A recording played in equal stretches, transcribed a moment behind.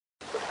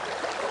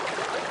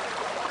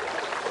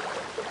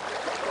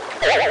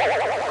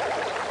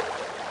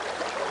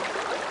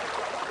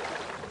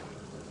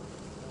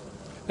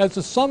as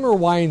the summer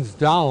winds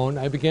down,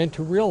 I began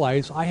to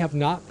realize I have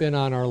not been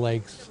on our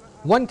lakes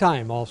one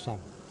time all summer.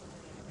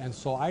 And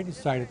so I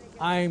decided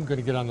I'm going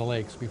to get on the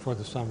lakes before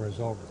the summer is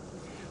over.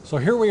 So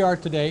here we are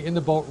today in the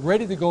boat,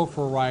 ready to go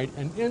for a ride.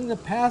 And in the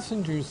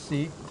passenger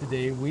seat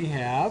today we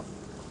have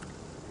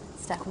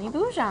Stephanie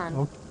Busiahn.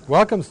 Oh,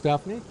 welcome,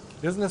 Stephanie.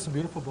 Isn't this a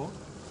beautiful boat?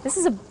 This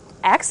is an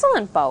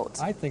excellent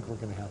boat. I think we're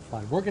going to have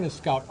fun. We're going to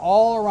scout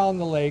all around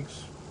the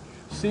lakes,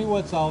 see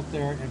what's out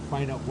there, and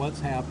find out what's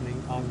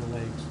happening on the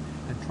lakes,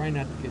 and try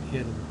not to get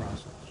hit in the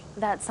process.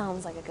 That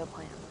sounds like a good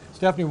plan.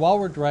 Stephanie, while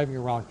we're driving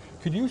around,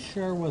 could you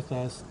share with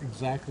us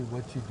exactly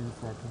what you do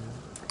for our community?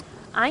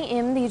 I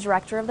am the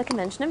director of the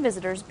Convention and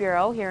Visitors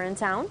Bureau here in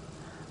town.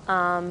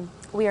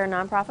 We are a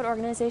nonprofit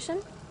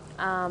organization.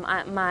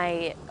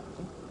 My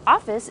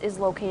office is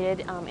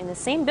located in the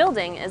same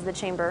building as the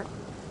Chamber,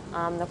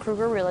 the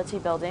Kruger Realty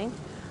building,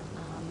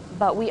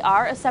 but we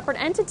are a separate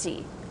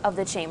entity of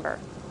the Chamber.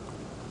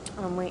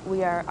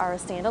 We are a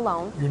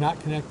standalone. You're not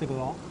connected at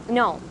all?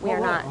 No, we are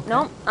not. Okay.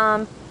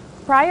 No.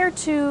 Prior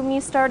to me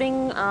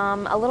starting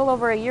a little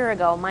over a year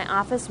ago, my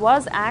office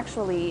was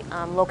actually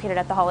located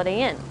at the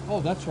Holiday Inn.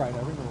 Oh, that's right. I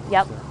remember.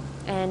 Yep.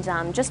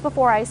 And just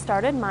before I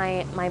started,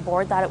 my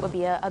board thought it would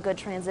be a good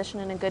transition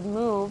and a good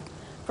move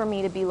for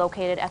me to be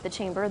located at the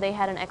Chamber. They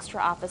had an extra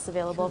office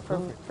available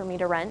for me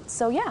to rent.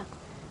 So yeah,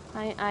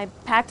 I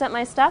packed up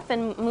my stuff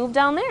and moved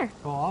down there.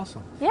 Oh,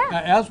 awesome. Yeah.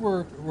 As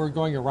we're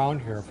going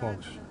around here,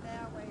 folks,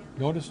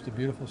 notice the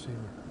beautiful scenery.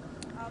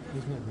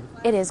 Isn't it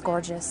beautiful? It is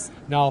gorgeous.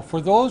 Now, for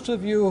those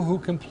of you who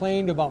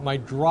complained about my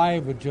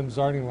drive with Jim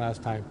Zarding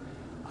last time,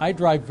 I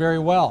drive very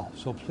well,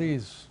 so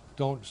please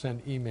don't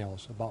send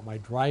emails about my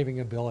driving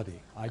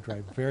ability. I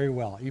drive very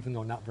well, even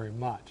though not very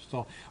much.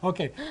 So,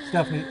 okay,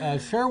 Stephanie,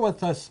 share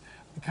with us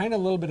kind of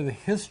a little bit of the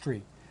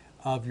history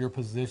of your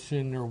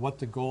position or what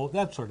the goal,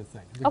 that sort of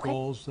thing, the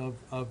goals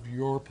of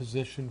your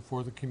position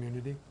for the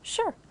community.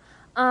 Sure.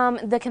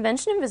 The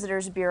Convention and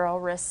Visitors Bureau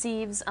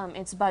receives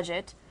its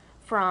budget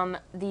from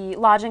the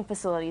lodging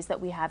facilities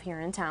that we have here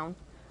in town.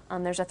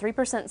 There's a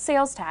 3%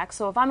 sales tax,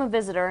 so if I'm a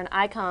visitor and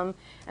I come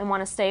and want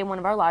to stay in one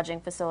of our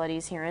lodging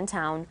facilities here in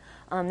town,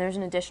 there's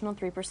an additional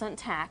 3%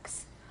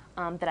 tax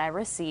that I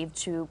receive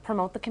to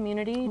promote the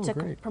community,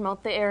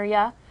 promote the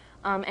area,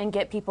 and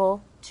get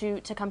people to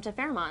come to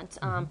Fairmont.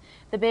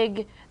 The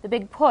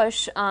big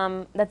push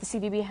that the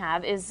CVB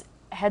have is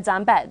heads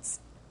on beds.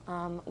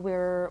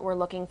 We're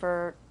looking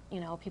for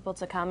people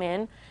to come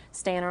in,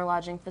 stay in our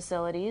lodging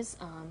facilities,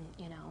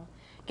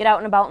 get out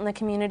and about in the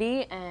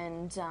community.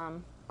 And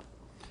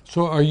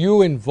so are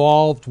you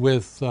involved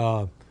with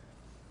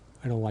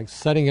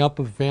setting up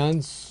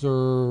events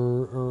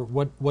or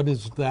what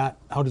is that?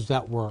 How does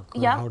that work?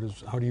 Yeah.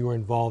 How do you are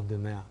involved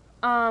in that?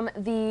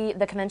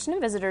 The Convention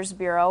and Visitors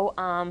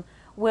Bureau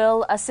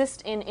will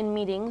assist in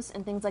meetings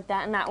and things like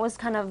that, and that was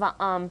kind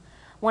of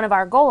one of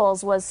our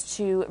goals was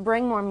to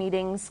bring more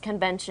meetings,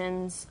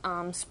 conventions,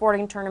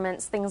 sporting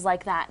tournaments, things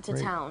like that to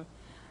town.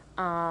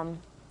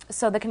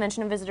 So the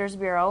Convention and Visitors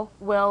Bureau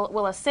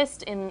will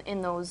assist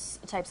in those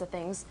types of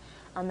things.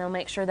 They'll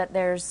make sure that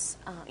there's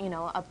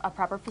a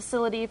proper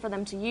facility for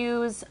them to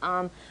use.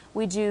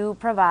 We do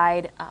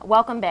provide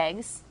welcome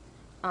bags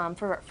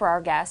for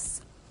our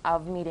guests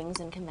of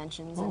meetings and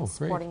conventions and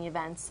sporting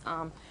events,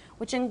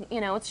 which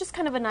it's just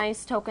kind of a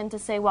nice token to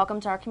say welcome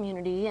to our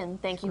community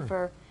and thank you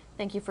for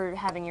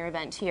having your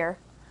event here.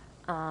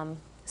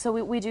 So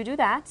we do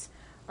that.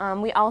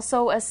 We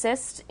also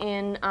assist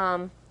in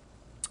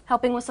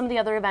helping with some of the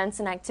other events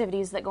and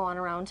activities that go on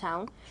around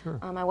town. Sure.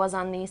 I was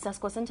on the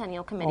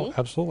Sesquicentennial Committee. Oh,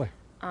 absolutely.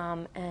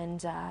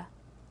 And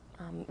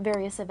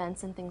various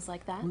events and things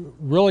like that.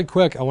 Really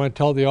quick, I want to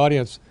tell the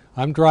audience,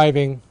 I'm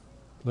driving.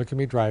 Look at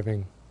me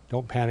driving.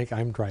 Don't panic,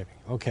 I'm driving.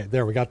 Okay,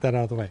 there, we got that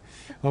out of the way.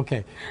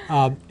 Okay,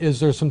 is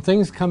there some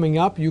things coming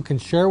up you can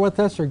share with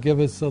us or give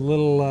us a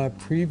little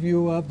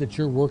preview of that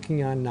you're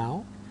working on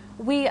now?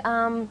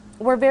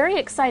 We're very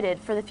excited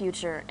for the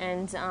future,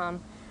 and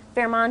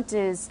Fairmont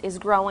is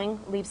growing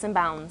leaps and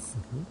bounds,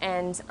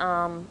 and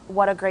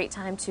what a great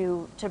time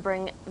to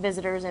bring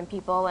visitors and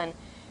people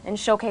and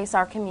showcase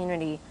our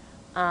community.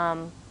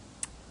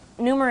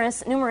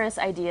 Numerous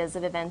ideas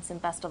of events and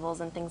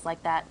festivals and things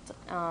like that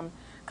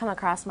come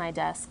across my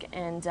desk,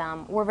 and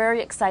we're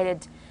very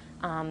excited.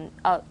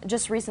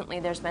 Just recently,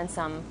 there's been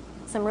some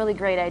really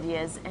great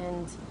ideas,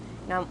 and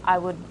I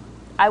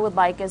would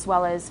like, as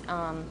well as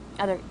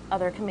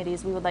other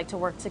committees, we would like to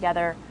work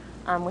together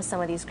with some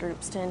of these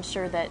groups to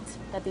ensure that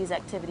these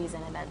activities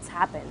and events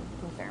happen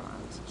in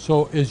Fairmont.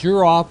 So is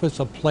your office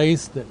a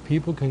place that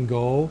people can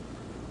go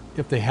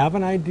if they have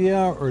an idea,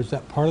 or is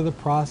that part of the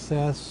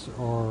process,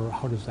 or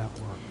how does that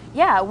work?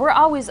 Yeah, we're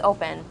always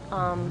open.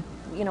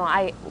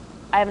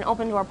 I have an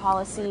open door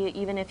policy,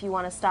 even if you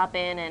want to stop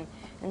in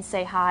and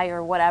say hi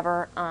or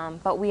whatever.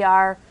 But we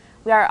are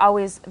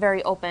always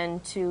very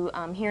open to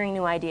hearing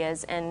new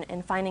ideas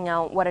and finding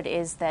out what it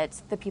is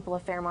that the people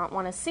of Fairmont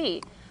want to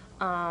see.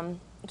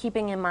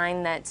 Keeping in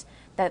mind that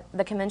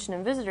the Convention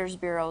and Visitors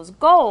Bureau's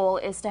goal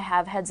is to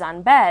have heads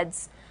on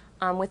beds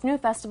with new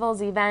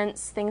festivals,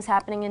 events, things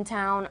happening in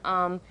town.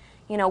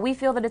 we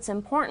feel that it's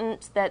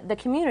important that the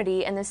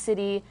community and the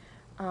city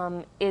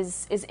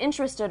is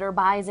interested or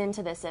buys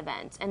into this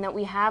event, and that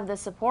we have the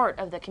support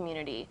of the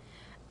community.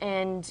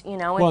 And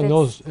well, and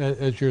those,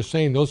 as you're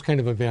saying, those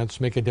kind of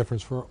events make a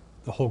difference for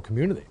the whole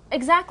community.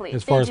 Exactly.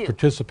 As far as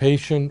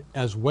participation,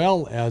 as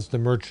well as the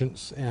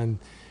merchants and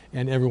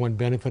everyone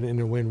benefit in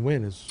a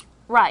win-win is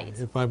right.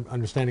 If I'm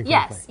understanding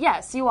correctly.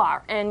 Yes, you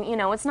are. And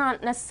it's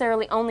not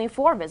necessarily only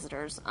for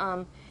visitors.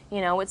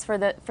 It's for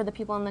the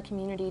people in the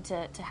community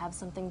to have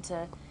something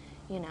to,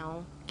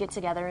 get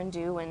together and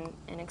do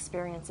and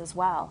experience as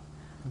well.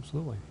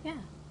 Absolutely. Yeah.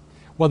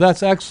 Well,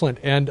 that's excellent.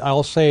 And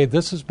I'll say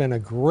this has been a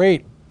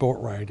great boat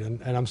ride,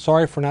 and I'm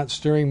sorry for not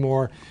steering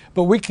more,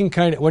 but we can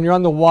kind of, when you're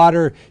on the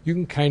water, you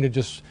can kind of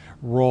just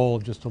roll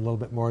just a little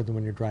bit more than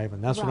when you're driving.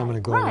 That's what I'm going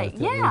to go with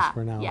at least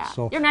for now. Yeah.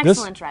 So you're an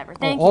excellent driver.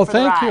 Thank you for the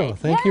ride.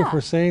 Thank you for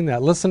saying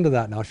that. Listen to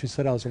that now. She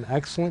said I was an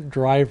excellent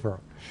driver.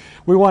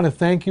 We want to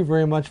thank you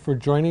very much for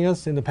joining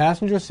us in the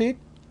passenger seat.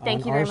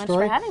 Thank you very much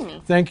for having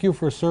me. Thank you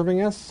for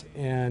serving us,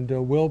 and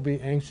we'll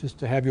be anxious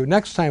to have you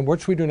next time. What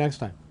should we do next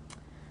time?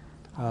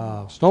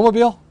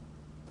 Snowmobile?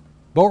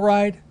 Boat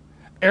ride?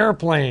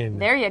 Airplane.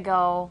 There you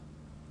go.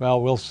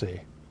 Well, we'll see.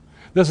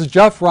 This is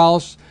Jeff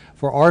Rouse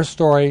for Our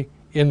Story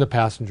in the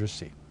Passenger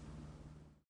Seat.